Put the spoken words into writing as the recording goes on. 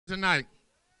tonight?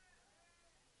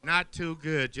 Not too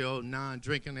good, yo,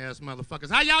 non-drinking ass motherfuckers.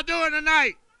 How y'all doing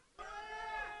tonight?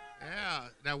 Yeah,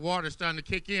 that water's starting to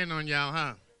kick in on y'all,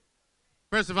 huh?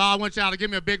 First of all, I want y'all to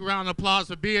give me a big round of applause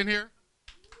for being here.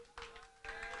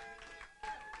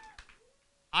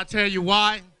 I'll tell you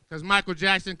why. Because Michael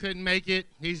Jackson couldn't make it.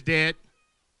 He's dead.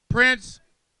 Prince,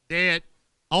 dead.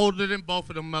 Older than both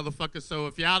of them motherfuckers. So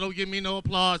if y'all don't give me no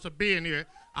applause for being here,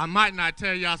 I might not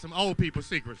tell y'all some old people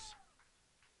secrets.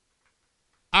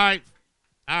 All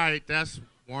right, that's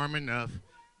warm enough.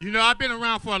 You know, I've been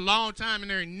around for a long time,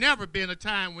 and there ain't never been a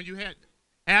time when you had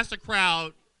asked a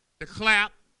crowd to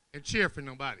clap and cheer for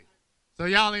nobody. So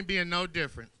y'all ain't being no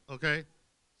different, okay?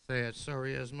 Sad,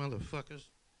 sorry-ass motherfuckers.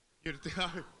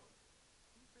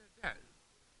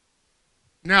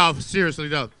 Now, seriously,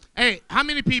 though. Hey, how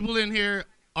many people in here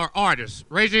are artists?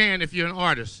 Raise your hand if you're an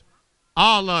artist.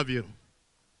 All of you.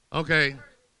 Okay.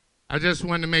 I just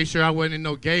wanted to make sure I wasn't in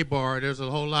no gay bar. There's a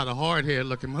whole lot of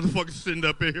hard-head-looking motherfuckers sitting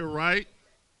up in here, right?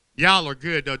 Y'all are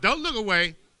good, though. Don't look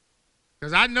away,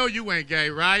 because I know you ain't gay,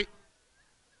 right?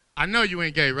 I know you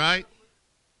ain't gay, right?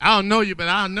 I don't know you, but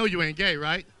I know you ain't gay,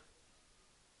 right?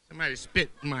 Somebody spit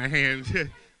in my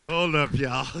hand. Hold up,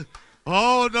 y'all.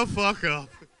 Hold the fuck up.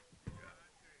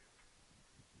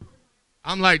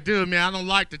 I'm like, dude, man, I don't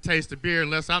like to taste the beer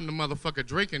unless I'm the motherfucker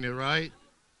drinking it, right?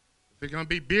 If it's going to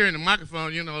be beer in the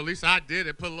microphone, you know, at least I did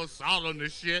it. Put a little salt on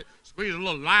this shit. Squeeze a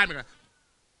little lime.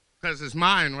 Because it's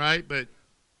mine, right? But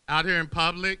out here in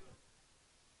public,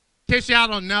 in case y'all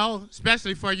don't know,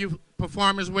 especially for you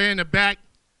performers way in the back,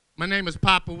 my name is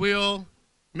Papa Will,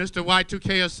 Mr.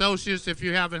 Y2K Associates. If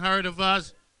you haven't heard of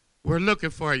us, we're looking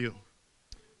for you.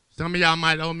 Some of y'all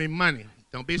might owe me money.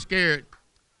 Don't be scared.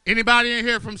 Anybody in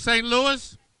here from St.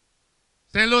 Louis?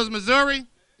 St. Louis, Missouri?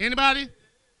 Anybody?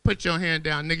 Put your hand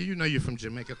down, nigga. You know you're from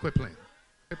Jamaica. Quit playing.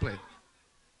 Quit playing.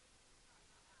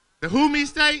 The homie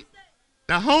state?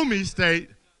 The homie state?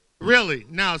 Really?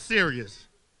 Now, serious.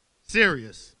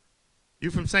 Serious.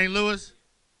 You from St. Louis?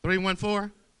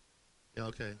 314? Yeah,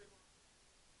 okay.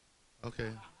 Okay.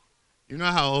 You know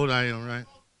how old I am, right?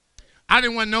 I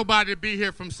didn't want nobody to be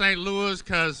here from St. Louis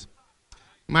because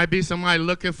might be somebody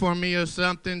looking for me or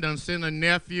something. Done send a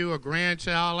nephew or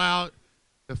grandchild out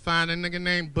to find a nigga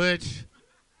named Butch.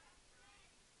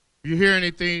 If you hear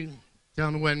anything, tell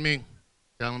them it wasn't me.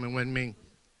 Tell them it wasn't me.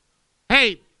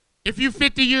 Hey, if you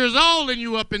 50 years old and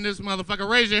you up in this motherfucker,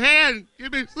 raise your hand.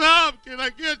 Give me some. Can I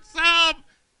get some?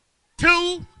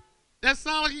 2? That's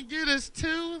all I can get is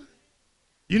 2?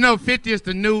 You know 50 is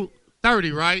the new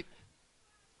 30, right?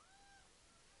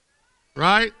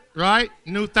 Right?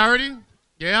 New 30?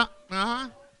 Yeah, uh-huh.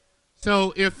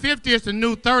 So if 50 is the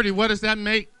new 30, what does that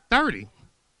make 30?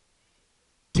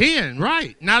 10,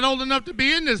 right. Not old enough to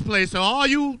be in this place. So all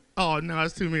you, oh, no,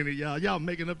 it's too many of y'all. Y'all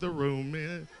making up the room,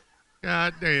 man.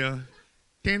 God damn.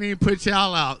 Can't even put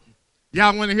y'all out.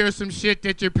 Y'all want to hear some shit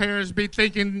that your parents be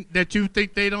thinking that you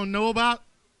think they don't know about?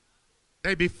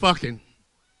 They be fucking.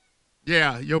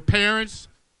 Yeah, your parents,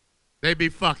 they be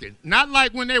fucking. Not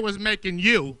like when they was making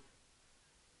you,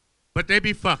 but they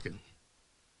be fucking.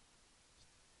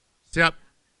 Except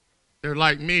they're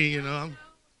like me, you know. I'm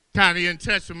kind of in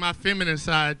touch with my feminine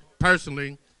side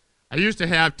personally. I used to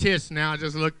have tits. Now I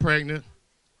just look pregnant.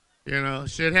 You know,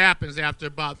 shit happens after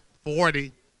about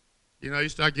 40. You know, you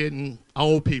start getting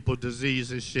old people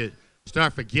disease and shit.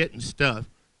 Start forgetting stuff.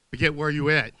 Forget where you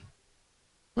at.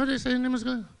 What did they say the name was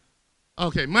going?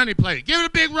 Okay, Money Play. Give it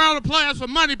a big round of applause for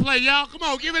Money Play, y'all. Come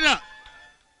on, give it up.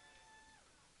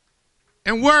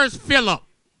 And where's Philip?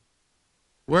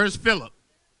 Where's Philip?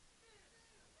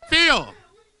 Phil.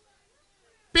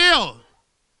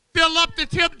 Fill up the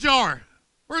tip jar.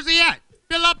 Where's he at?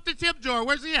 Fill up the tip jar.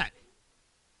 Where's he at?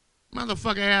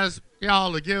 Motherfucker asked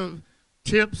y'all to give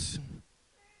tips.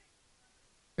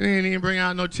 They ain't even bring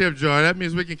out no tip jar. That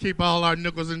means we can keep all our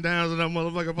nickels and dimes in our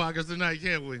motherfucking pockets tonight,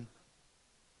 can't we?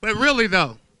 But really,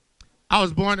 though, I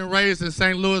was born and raised in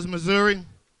St. Louis, Missouri.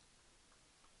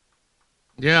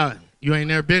 Yeah, you ain't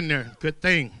never been there. Good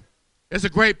thing. It's a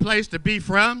great place to be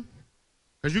from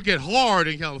because you get hard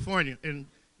in California and,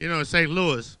 you know, in St.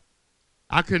 Louis.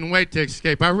 I couldn't wait to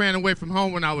escape. I ran away from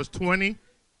home when I was 20.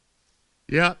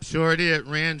 Yep, sure did.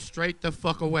 Ran straight the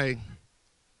fuck away.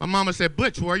 My mama said,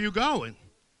 Butch, where are you going?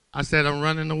 I said, I'm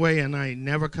running away and I ain't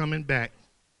never coming back.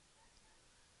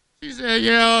 She said,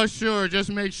 yeah, sure.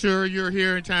 Just make sure you're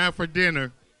here in time for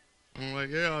dinner. I'm like,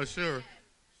 yeah, sure.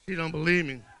 She don't believe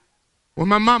me. When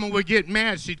my mama would get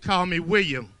mad, she'd call me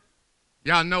William.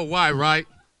 Y'all know why, right?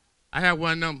 I had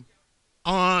one of them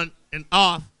on and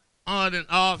off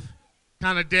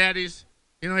kind of daddies.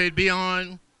 You know, he'd be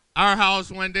on our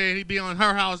house one day and he'd be on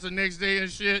her house the next day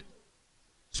and shit.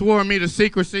 swore me to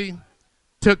secrecy,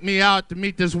 took me out to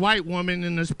meet this white woman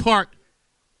in this park,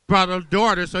 brought her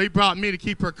daughter, so he brought me to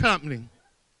keep her company.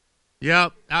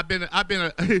 Yep, I've been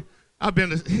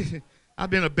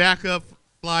a backup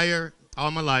flyer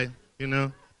all my life, you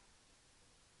know.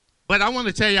 But I want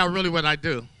to tell y'all really what I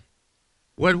do.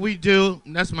 What we do,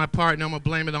 and that's my part, and I'm going to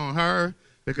blame it on her,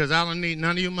 because I don't need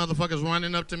none of you motherfuckers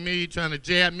running up to me trying to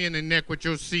jab me in the neck with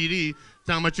your CD,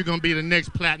 talking about you're going to be the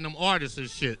next platinum artist and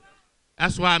shit.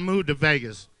 That's why I moved to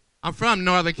Vegas. I'm from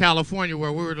Northern California,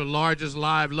 where we were the largest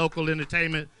live local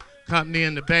entertainment company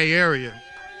in the Bay Area.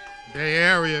 Bay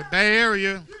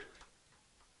Area.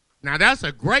 Now, that's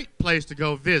a great place to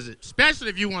go visit, especially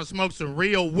if you want to smoke some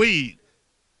real weed.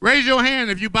 Raise your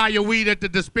hand if you buy your weed at the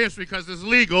dispensary because it's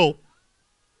legal.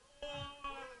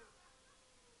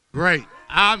 Great.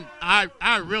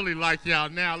 I really like y'all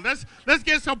now. Let's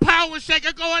get some power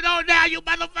shaker going on now, you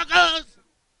motherfuckers.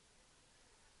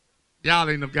 Y'all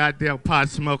ain't no goddamn pot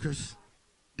smokers.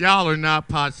 Y'all are not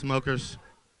pot smokers.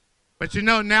 But you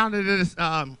know, now that it's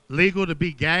legal to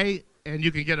be gay and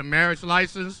you can get a marriage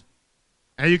license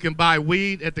and you can buy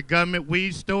weed at the government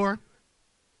weed store.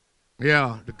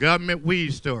 Yeah, the government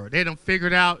weed store. They done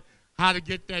figured out how to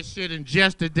get that shit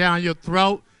ingested down your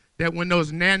throat, that when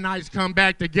those nanites come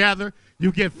back together,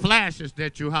 you get flashes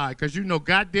that you high, because you know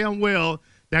goddamn well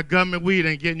that government weed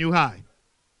ain't getting you high.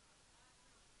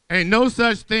 Ain't no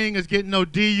such thing as getting no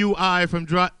DUI from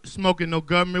smoking no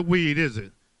government weed, is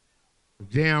it?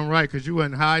 Damn right, because you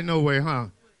wasn't high no way, huh?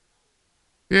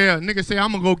 Yeah, nigga say,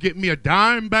 I'm going to go get me a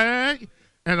dime bag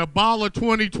and a bottle of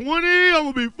 2020. I'm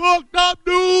going to be fucked up,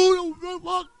 dude. I'm going to be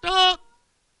fucked up.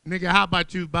 Nigga, how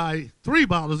about you buy 3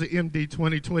 bottles of MD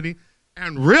 2020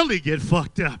 and really get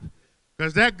fucked up?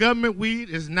 Because that government weed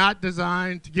is not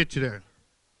designed to get you there.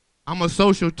 I'm a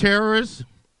social terrorist.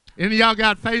 Any of y'all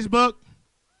got Facebook?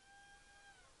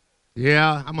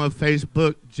 Yeah, I'm a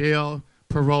Facebook jail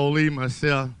parolee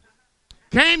myself.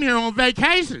 Came here on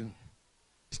vacation.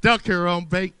 Stuck here on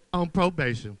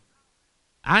probation.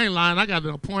 I ain't lying. I got an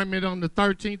appointment on the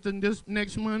 13th in this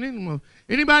next month anymore.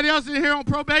 Anybody else in here on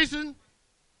probation?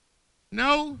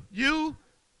 No? You?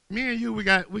 Me and you, we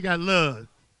got love.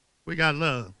 We got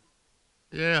love.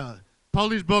 Yeah.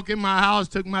 Police broke in my house,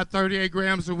 took my 38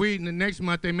 grams of weed, and the next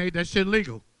month they made that shit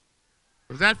legal.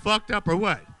 Was that fucked up or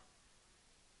what?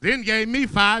 Then gave me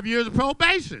 5 years of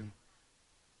probation.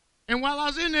 And while I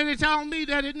was in there, they told me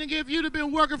that, nigga, if you'd have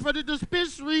been working for the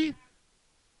dispensary,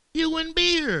 you wouldn't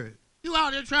be here. You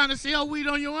out there trying to sell weed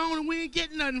on your own, and we ain't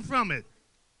getting nothing from it.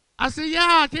 I said,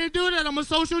 yeah, I can't do that. I'm a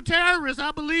social terrorist.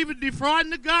 I believe in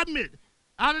defrauding the government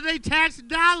out of their tax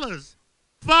dollars.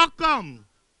 Fuck them.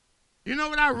 You know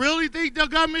what I really think the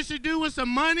government should do with some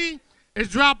money? Is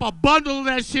drop a bundle of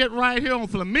that shit right here on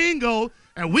Flamingo,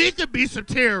 and we could be some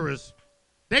terrorists.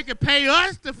 They could pay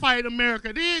us to fight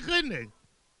America then, couldn't they?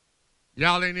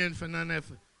 Y'all ain't in for none of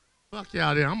that. Fuck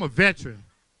y'all there. I'm a veteran,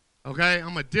 okay?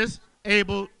 I'm a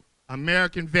disabled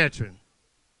American veteran.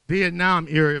 Vietnam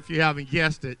era, if you haven't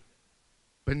guessed it.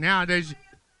 But nowadays,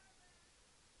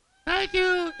 thank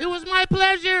you. It was my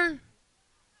pleasure.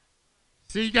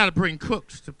 See, you got to bring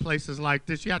cooks to places like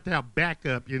this. You have to have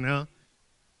backup, you know.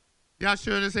 Y'all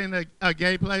sure this ain't a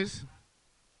gay place?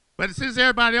 But since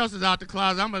everybody else is out the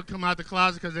closet, I'm going to come out the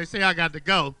closet because they say I got to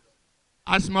go.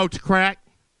 I smoked crack,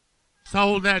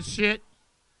 sold that shit.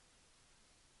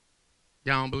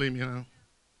 Y'all don't believe me, huh?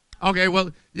 Okay,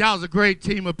 well, y'all's a great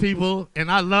team of people,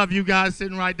 and I love you guys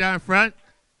sitting right down in front.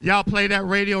 Y'all play that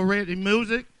radio-ready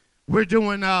music. We're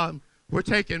doing, we're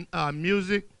taking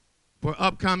music for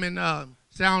upcoming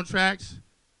soundtracks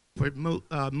for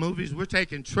movies. We're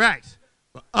taking tracks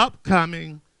for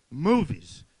upcoming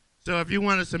movies. So if you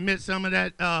want to submit some of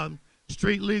that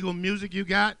street legal music you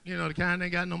got, you know, the kind that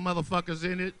ain't got no motherfuckers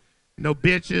in it, no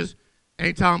bitches,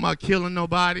 ain't talking about killing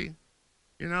nobody,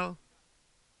 you know,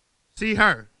 see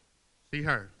her. See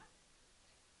her.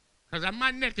 Because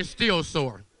my neck is still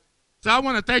sore. So I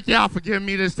want to thank y'all for giving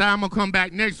me this time. I'm going to come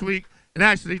back next week and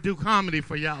actually do comedy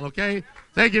for y'all, okay?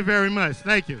 Thank you very much.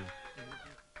 Thank you.